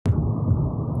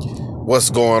What's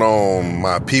going on,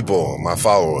 my people, my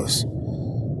followers?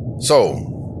 So,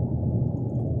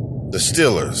 the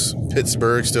Steelers,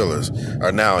 Pittsburgh Steelers,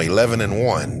 are now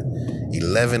 11-1.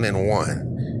 11-1.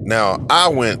 Now, I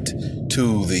went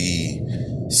to the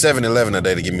 7-Eleven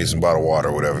today to give me some bottled water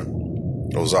or whatever.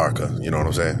 Ozarka, you know what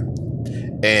I'm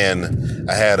saying? And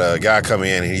I had a guy come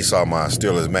in and he saw my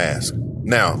Steelers mask.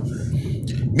 Now,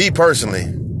 me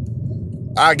personally,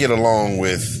 I get along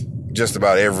with just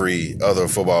about every other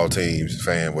football team's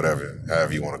fan, whatever,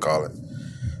 however you want to call it.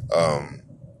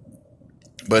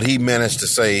 But he managed to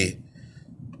say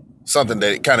something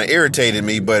that kind of irritated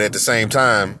me, but at the same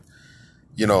time,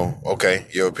 you know, okay,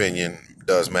 your opinion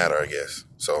does matter, I guess.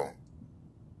 So,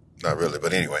 not really,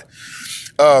 but anyway.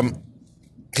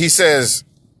 He says,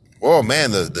 well,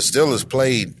 man, the Steelers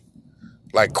played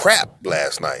like crap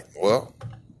last night. Well,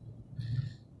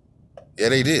 yeah,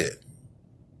 they did.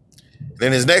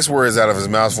 Then his next words out of his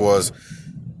mouth was,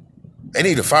 they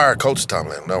need to fire Coach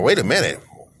Tomlin. Now, wait a minute.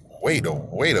 Wait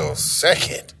a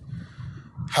second.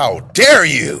 How dare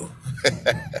you?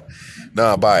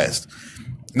 No, I'm biased.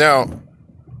 Now,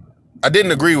 I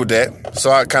didn't agree with that,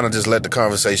 so I kind of just let the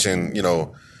conversation, you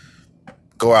know,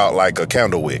 go out like a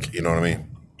candle wick, you know what I mean?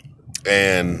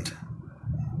 And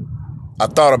I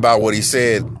thought about what he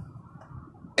said,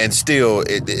 and still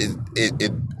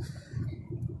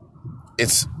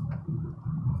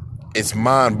it's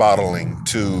mind-boggling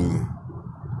to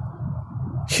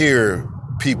hear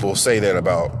people say that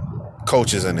about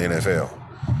coaches in the NFL.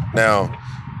 Now,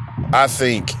 I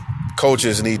think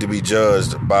coaches need to be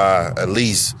judged by at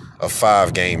least a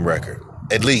 5-game record.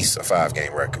 At least a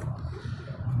 5-game record.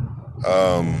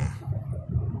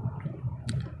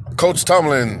 Coach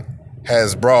Tomlin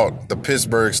has brought the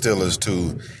Pittsburgh Steelers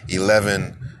to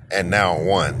 11 and now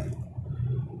 1.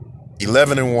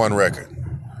 11-1 record.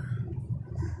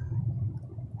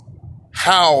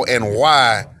 How and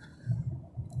why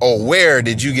or where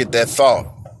did you get that thought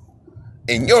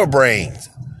in your brain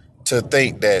to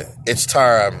think that it's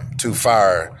time to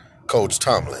fire Coach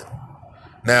Tomlin?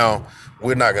 Now,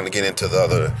 we're not going to get into the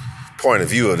other point of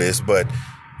view of this, but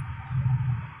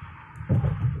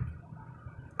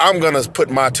I'm going to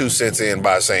put my 2 cents in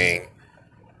by saying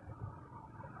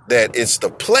that it's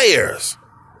the players.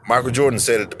 Michael Jordan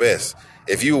said it the best.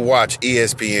 If you watch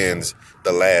ESPN's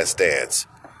The Last Dance,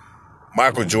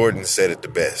 Michael Jordan said it the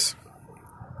best.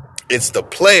 It's the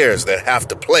players that have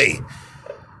to play,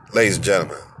 ladies and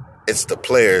gentlemen. It's the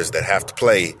players that have to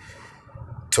play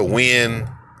to win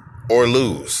or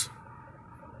lose.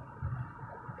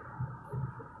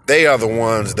 They are the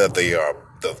ones that they are,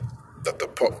 the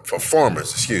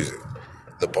performers,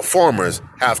 the performers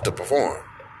have to perform.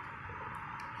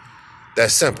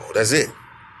 That's simple. That's it.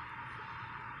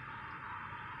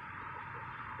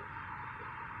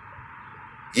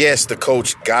 Yes, the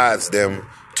coach guides them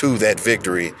to that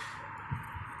victory.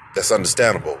 That's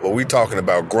understandable. But we're talking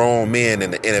about grown men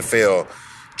in the NFL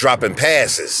dropping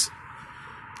passes.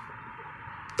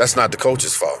 That's not the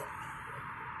coach's fault.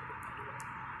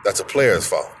 That's a player's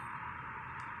fault.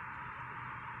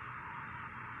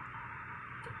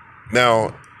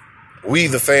 Now, we,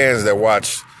 the fans that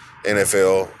watch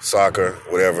NFL, soccer,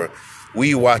 whatever,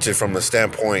 we watch it from the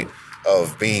standpoint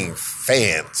of being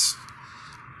fans.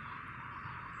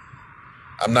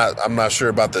 I'm not sure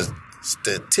about the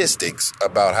statistics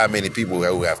about how many people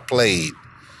who have played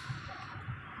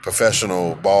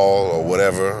professional ball or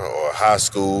whatever, or high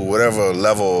school, whatever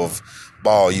level of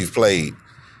ball you've played.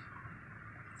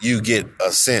 You get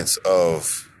a sense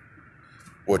of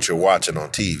what you're watching on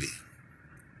TV.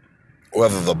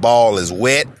 Whether the ball is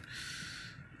wet,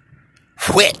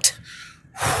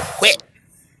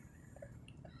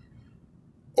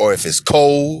 or if it's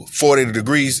cold, 40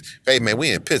 degrees. Hey, man,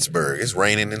 we in Pittsburgh. It's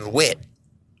raining and wet.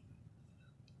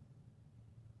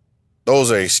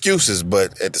 Those are excuses,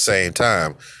 but at the same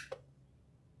time,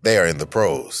 they are in the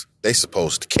pros. They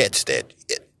supposed to catch that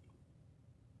yet.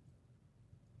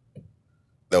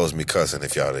 That was me cussing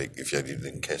if y'all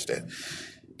didn't catch that.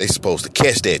 They supposed to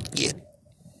catch that yet.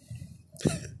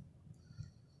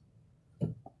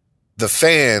 The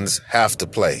fans have to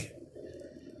play.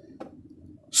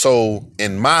 So,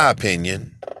 in my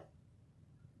opinion,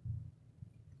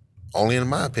 only in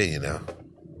my opinion now,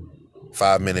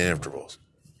 5-minute intervals.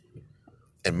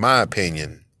 In my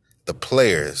opinion, the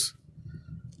players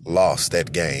lost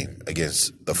that game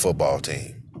against the football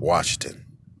team, Washington.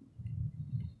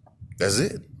 That's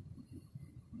it.